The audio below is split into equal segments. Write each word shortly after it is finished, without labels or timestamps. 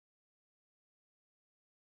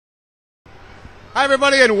Hi,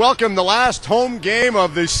 everybody, and welcome. The last home game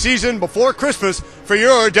of the season before Christmas for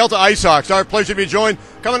your Delta Ice Hawks. Our pleasure to be joined,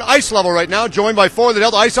 coming ice level right now, joined by four of the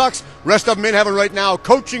Delta Ice Hawks. Rest of them in having right now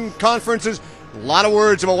coaching conferences. A lot of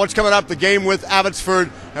words about what's coming up, the game with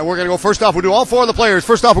Abbotsford. And we're going to go first off. We'll do all four of the players.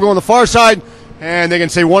 First off, we'll go on the far side, and they can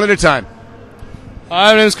say one at a time.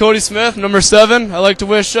 Hi, my name is Cody Smith, number 7. I'd like to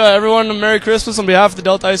wish everyone a Merry Christmas on behalf of the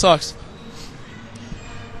Delta Ice Hawks.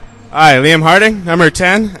 Hi, Liam Harding, number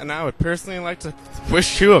 10, and I would personally like to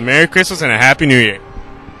wish you a Merry Christmas and a Happy New Year.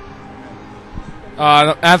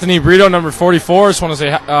 Anthony Brito, number 44. Just want to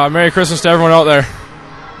say Merry Christmas to everyone out there.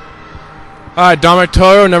 Hi, Dominic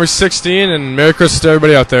Toro, number 16, and Merry Christmas to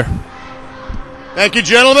everybody out there. Thank you,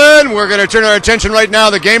 gentlemen. We're going to turn our attention right now.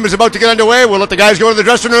 The game is about to get underway. We'll let the guys go to the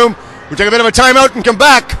dressing room. We'll take a bit of a timeout and come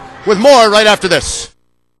back with more right after this.